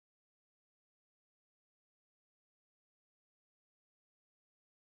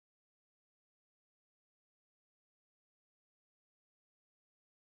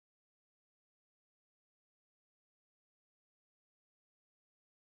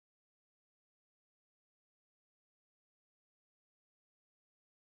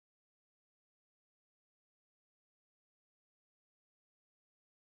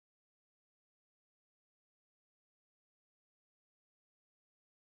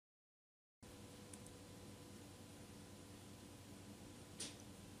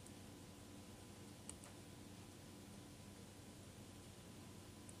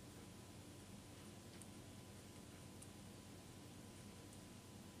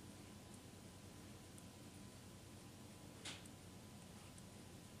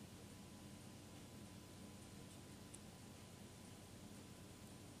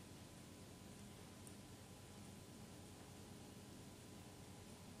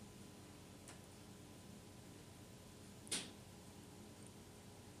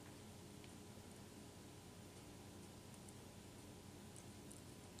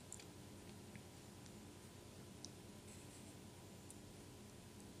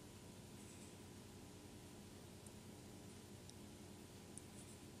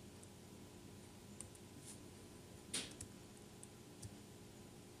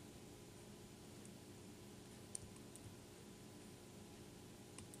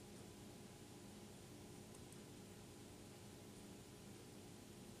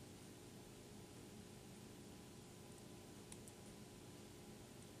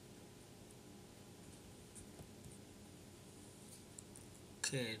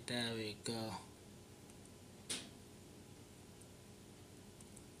Okay, there we go.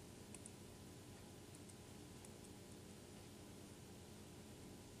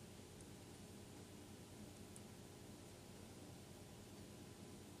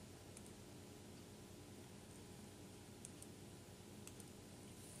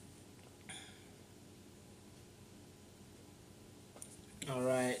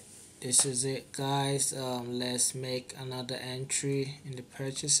 Alright, this is it, guys. Let's make another entry in the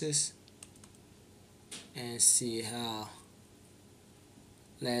purchases and see how.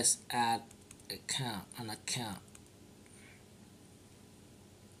 Let's add an account,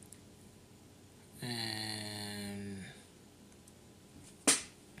 and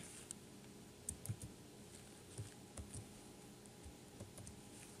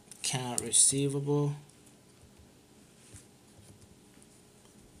account receivable,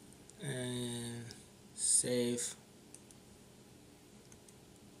 and save.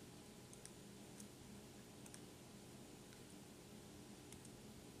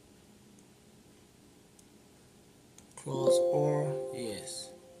 Close or yes.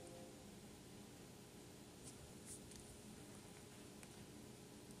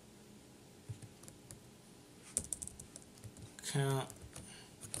 Account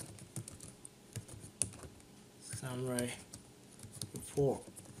summary report.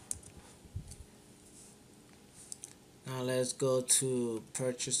 Now let's go to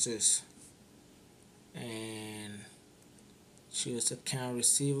purchases and choose account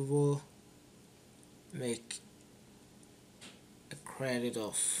receivable. Make a credit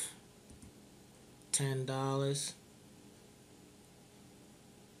of $10.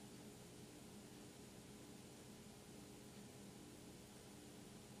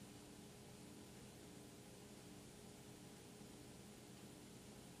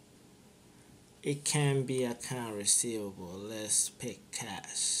 It can be account receivable. Let's pick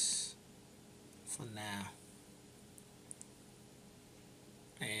cash for now.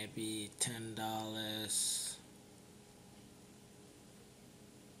 Maybe $10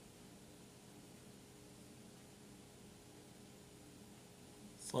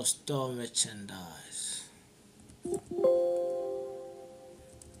 for store merchandise.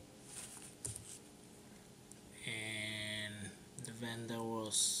 And the vendor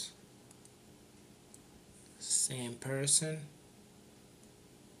was same person.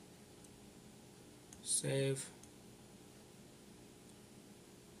 Save.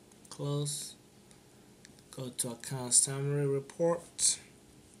 Close. Go to account summary report.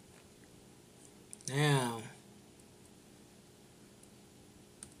 Now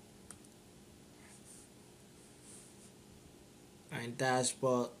my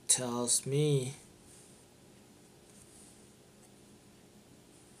dashboard tells me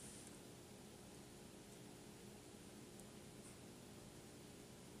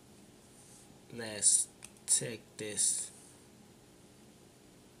let's take this.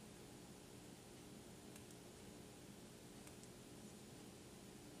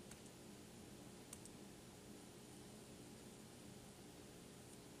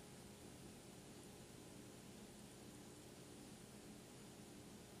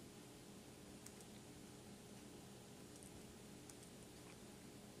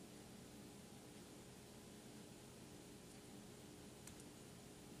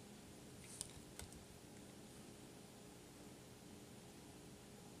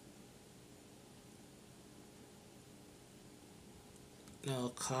 No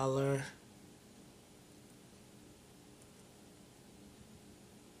color.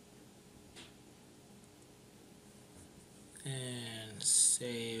 And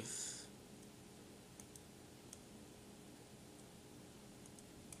save.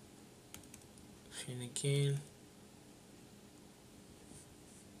 Fin again.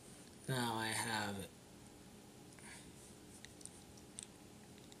 Now I have it.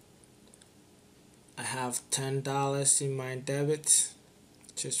 I have $10 in my debit,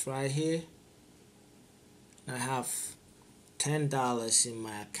 just right here. I have $10 in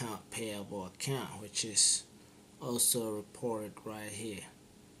my account payable account, which is also reported right here.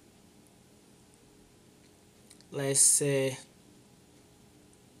 Let's say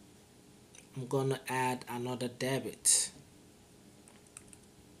I'm gonna add another debit.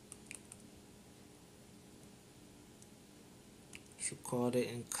 Let's record it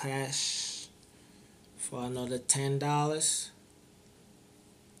in cash for another $10.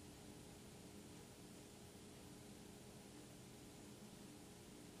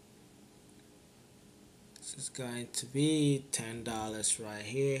 This is going to be $10 right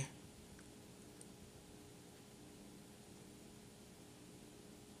here.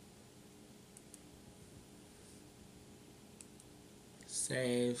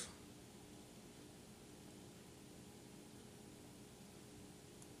 save,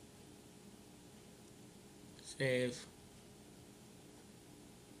 save,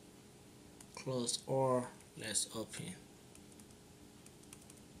 close, or let's open.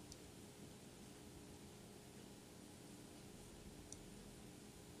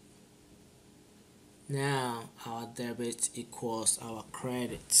 Now our debit equals our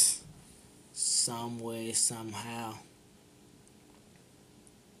credit some way, somehow.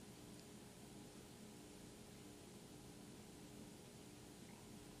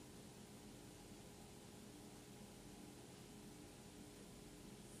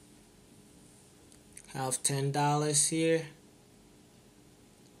 Have $10 here.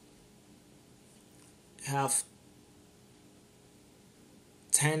 Have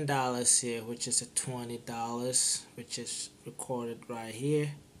 $10 here, which is a $20, which is recorded right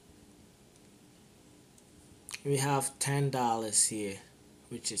here. We have $10 here,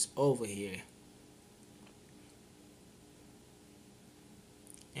 which is over here.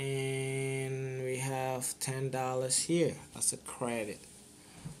 And we have $10 here as a credit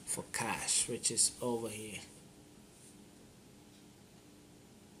for cash, which is over here.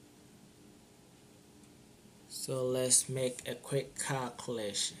 So let's make a quick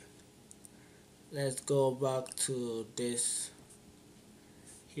calculation. Let's go back to this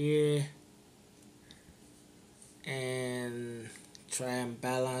here and try and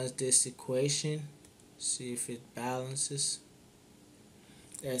balance this equation. See if it balances.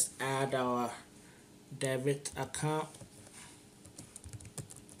 Let's add our debit account.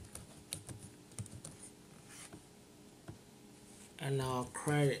 And our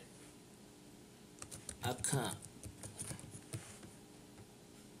credit account.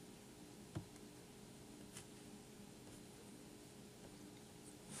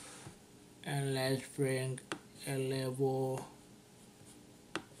 And let's bring a level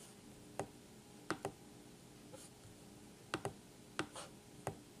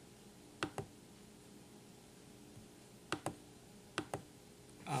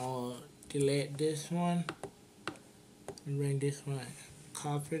I'll delete this one and bring this one,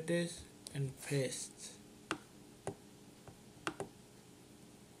 copy this and paste.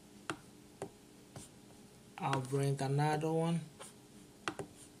 I'll bring another one,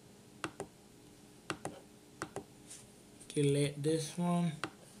 delete this one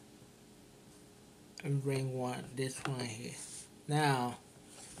and bring this one here. Now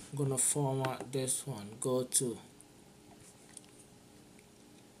I'm gonna format this one. Go to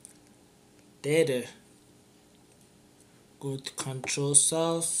data, go to control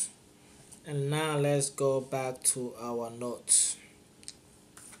cells, and now let's go back to our notes.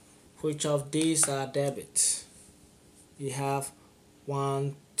 Which of these are debits? We have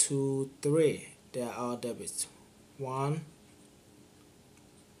 1, 2, 3. They are all debits. 1,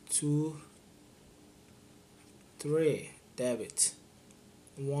 2, 3 debit.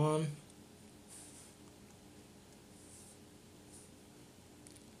 1,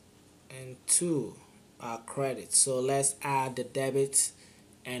 and 2 are credits. So let's add the debits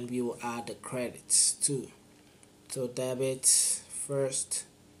and we will add the credits too. So debit first.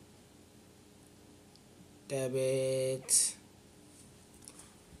 Debit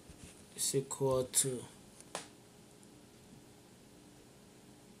is equal to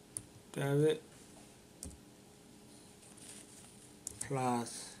debit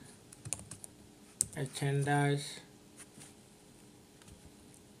plus merchandise.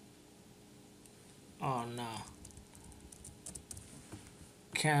 Oh no,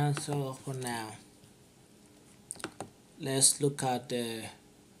 cancel for now. Let's look at the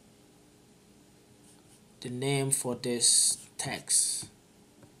name for this text.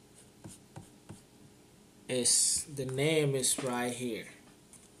 The name is right here.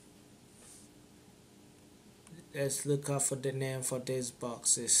 Let's look out for the name for this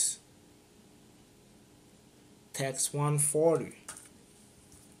box. Is text 140.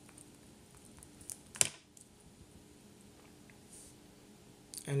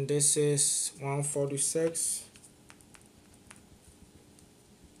 And this is 146.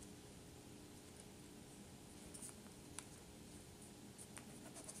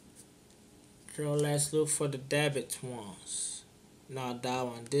 So let's look for the debit ones. Not that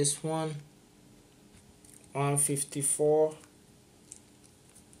one. This one, 154.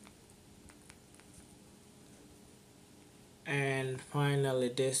 And finally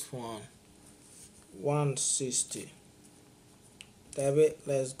this one, 160. Debit.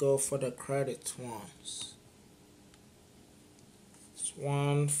 Let's go for the credit ones. It's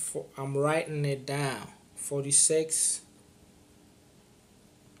I'm writing it down. 46.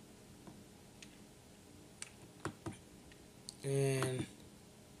 And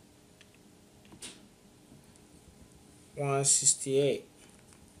 168.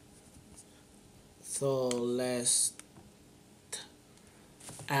 So let's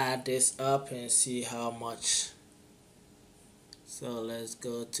add this up and see how much. So let's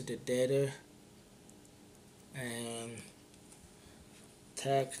go to the data and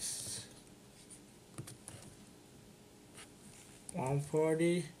tax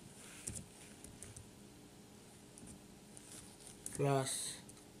 140 plus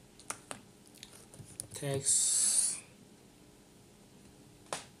tax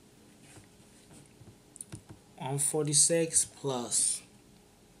 146 plus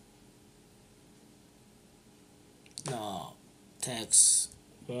no tax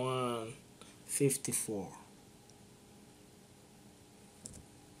 154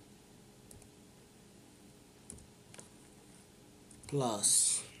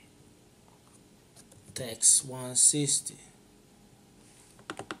 plus tax 160.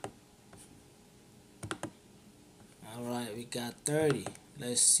 Alright, we got 30.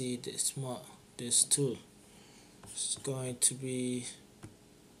 Let's see this more. This two. It's going to be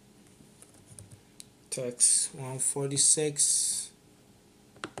tax 146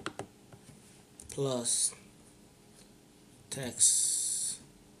 plus tax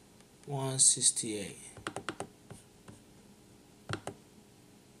 168.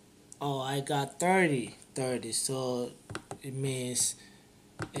 Oh, I got 30, so it means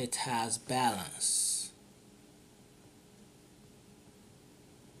it has balance.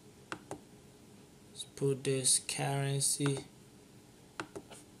 Let's put this currency.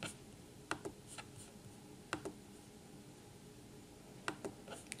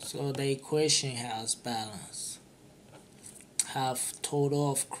 So the equation has balance. Have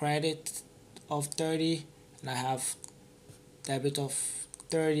total of credit of 30, and I have debit of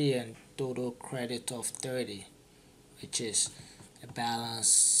 30 and total credit of 30, which is a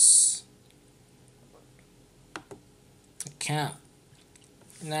balance account.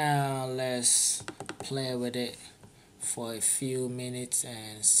 Now let's play with it for a few minutes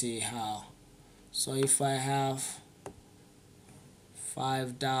and see how. So if I have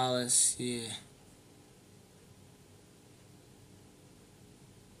 $5 here,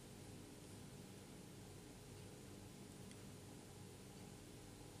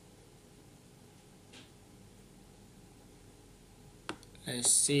 let's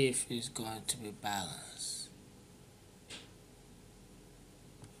see if it's going to be balanced.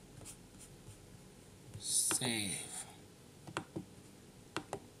 Save.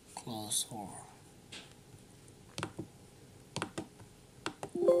 Close or.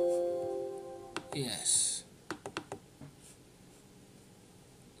 Yes.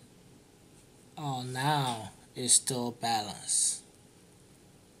 Oh, now it's still balanced.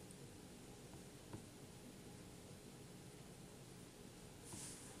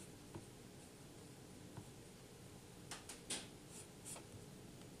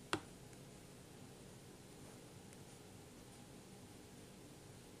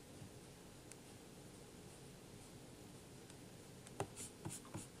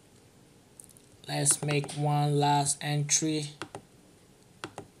 Let's make one last entry.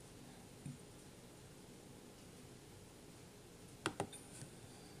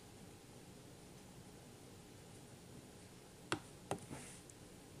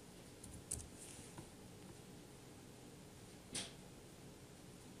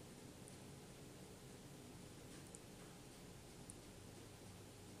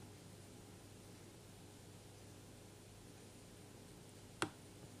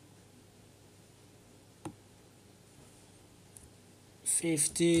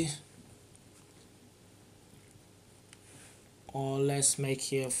 $50, or let's make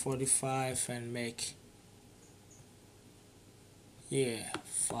here 45 and make here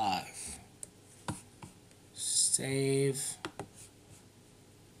 5. Save,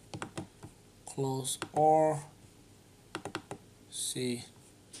 close or. See,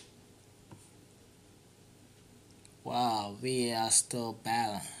 wow, we are still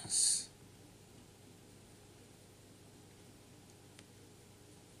balanced.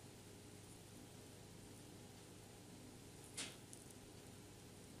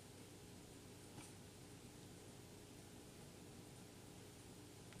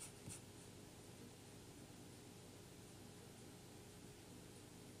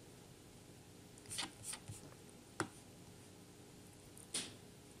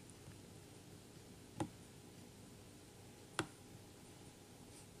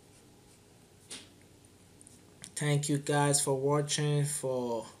 Thank you guys for watching,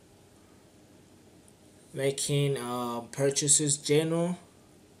 for making purchases general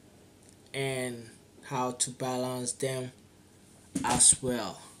and how to balance them as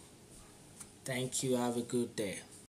well. Thank you. Have a good day.